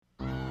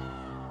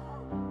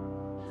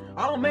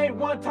I don't make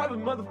one type of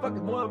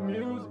motherfucking one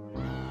music.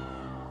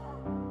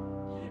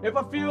 If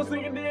I feel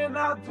singing, then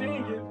I'll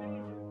sing it.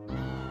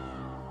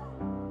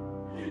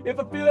 If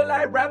I feel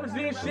like rappers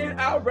and shit,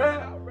 I'll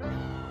rap.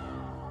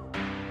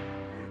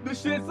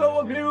 This shit so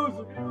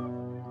amusing.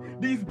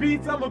 These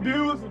beats I'm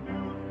abusing.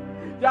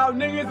 Y'all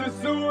niggas is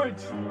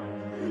sewage.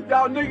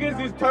 Y'all niggas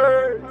is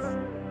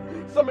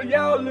turds. Some of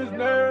y'all is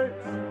nerds.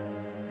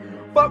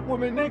 Fuck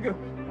with me, nigga.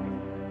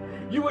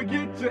 You will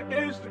get your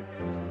instant.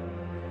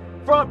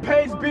 Front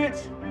page,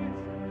 bitch.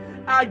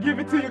 I give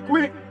it to you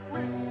quick.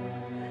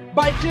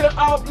 Bite you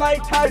off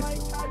like Tyson.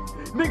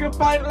 Nigga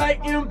fight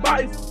like M.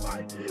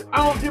 Bison.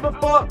 I don't give a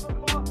fuck.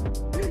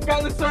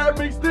 Got the syrup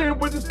mixed in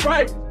with the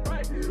Sprite.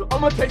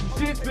 I'ma take the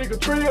shit, nigga,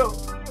 trill.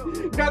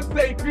 Gotta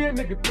stay clear,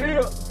 nigga,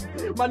 trill.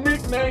 My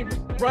nickname is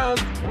Brown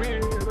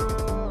Twitter.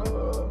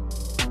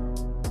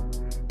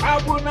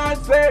 I will not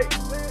say,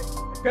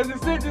 cause the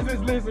snitches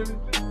is listening.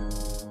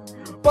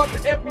 Fuck the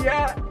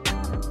FBI.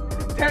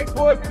 Tax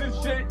force this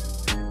shit.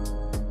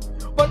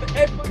 Fuck the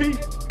FP.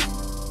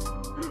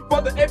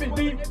 Fuck the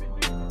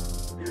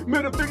FED.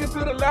 Middle finger to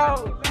the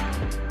loud.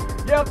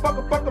 Yeah,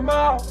 fuck them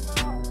all.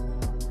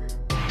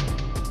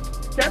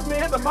 Catch me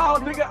at the mall,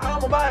 nigga,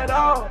 I'ma buy it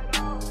all.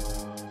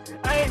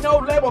 I ain't no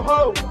label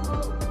hoe.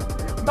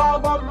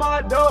 Dog on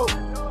my dough.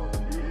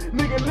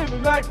 Nigga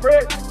living like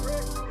Fred.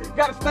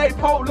 Gotta stay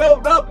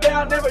poloed up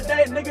down every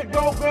day, nigga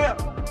go grab.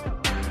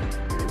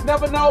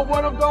 Never know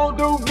what I'm gonna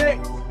do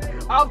next.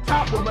 I'm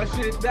top of my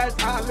shit,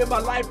 that's how I live my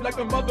life like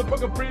a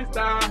motherfucking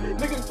freestyle.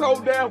 Nigga so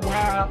damn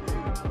wild.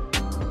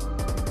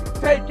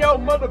 Take your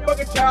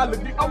motherfucking child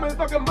if you owe me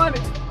fucking money.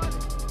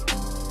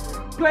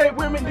 Play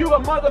with me, you a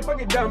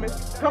motherfucking dummy.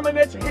 Coming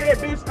at your head,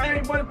 bitch, I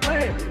ain't wanna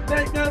play.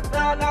 Think that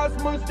style, I'll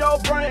smush your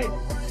brain.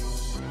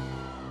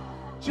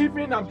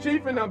 Chiefin', I'm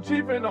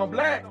chiefin' on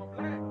black.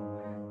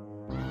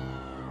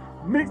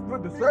 Mixed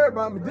with the syrup,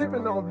 I'm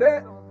dipping on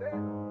that.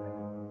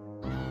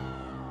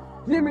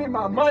 Give me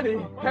my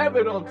money, have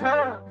it on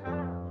time.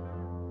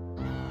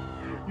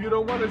 You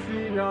don't wanna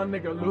see a young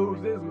nigga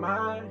lose his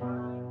mind.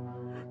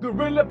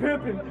 Gorilla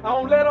pimpin', I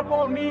don't let up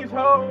on these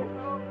hoes.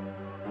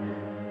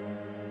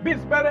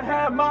 Bitch better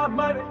have my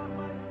money.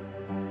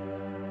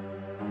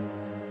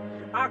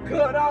 I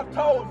cut off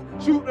toes,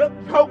 shoot up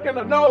coke in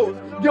the nose.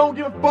 You don't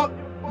give a fuck,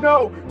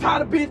 no. Tie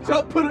the bitch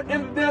up, put her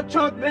in the damn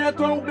trunk, damn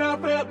throw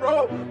down fast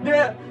road.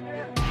 Yeah.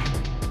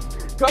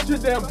 Cut your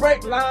damn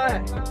brake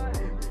line.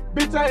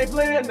 Bitch, I ain't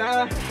playing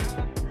now.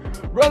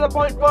 Run up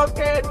on your fuck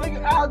ass,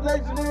 nigga, I'll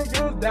let you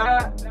niggas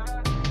die.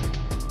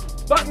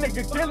 Fuck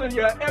nigga killing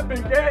your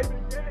effing gay.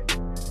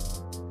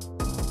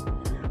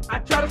 I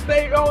try to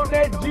stay on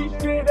that G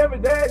shit every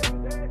day.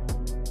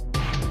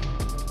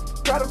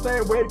 Try to stay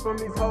away from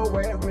these whole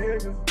ass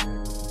niggas.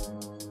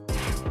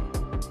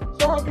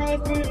 So I'm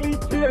constantly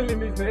killing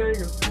these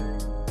niggas.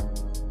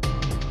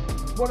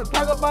 Wanna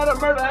talk about a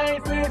murder, I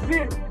ain't saying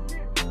shit.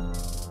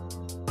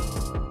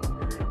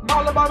 I'm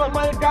all about my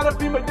money, gotta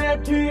feed my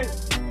damn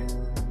kids.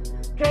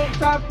 Can't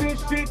stop this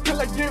shit till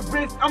I get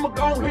rich. I'ma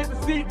go hit the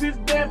seat, this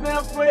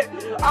damn sweat.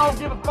 I don't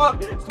give a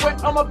fuck.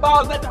 Sweat on my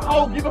balls, let the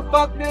hoe give a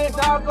fuck, then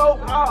I'll go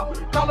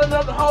off. Call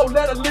another hoe,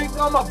 let her lick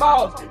on my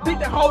balls. Beat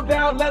the hoe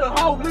down, let her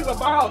hoe lick my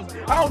balls.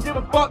 I don't give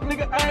a fuck,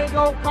 nigga, I ain't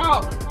gon'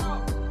 call.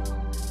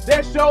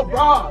 That's your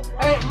bra,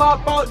 ain't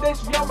my fault, that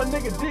she on my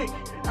nigga dick.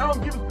 I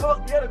don't give a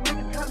fuck, yeah, the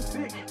nigga kinda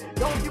sick.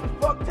 Don't give a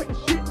fuck, take a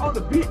shit on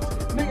the bitch.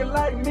 Nigga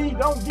like me,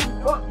 don't give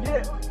a fuck,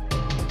 yeah.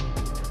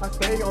 I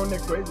stay on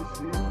that crazy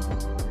shit.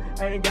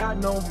 I ain't got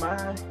no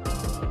mind.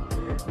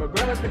 My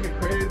grandma think it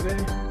crazy.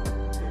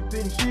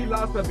 Think she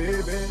lost her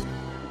baby.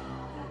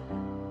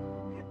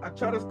 I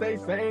try to stay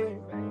sane.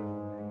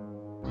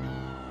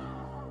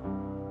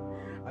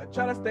 I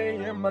try to stay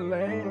in my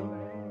lane.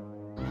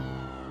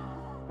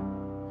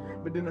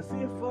 But then I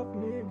see a fuck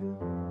nigga.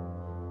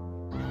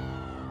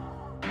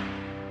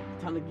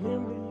 Time to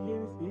gamble in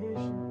his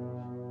issue.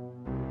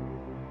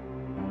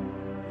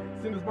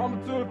 Send his mama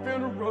to a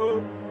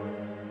funeral.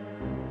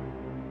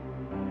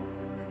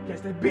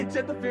 Catch that bitch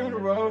at the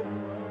funeral.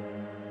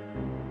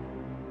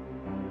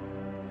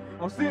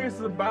 I'm serious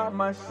about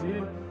my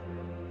shit.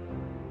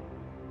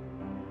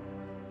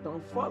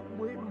 Don't fuck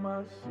with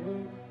my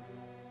shit.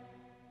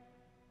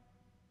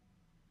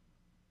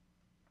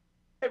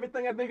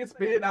 Everything I think is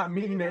spit, I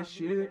mean that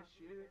shit.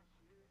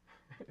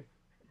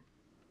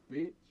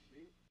 Bitch.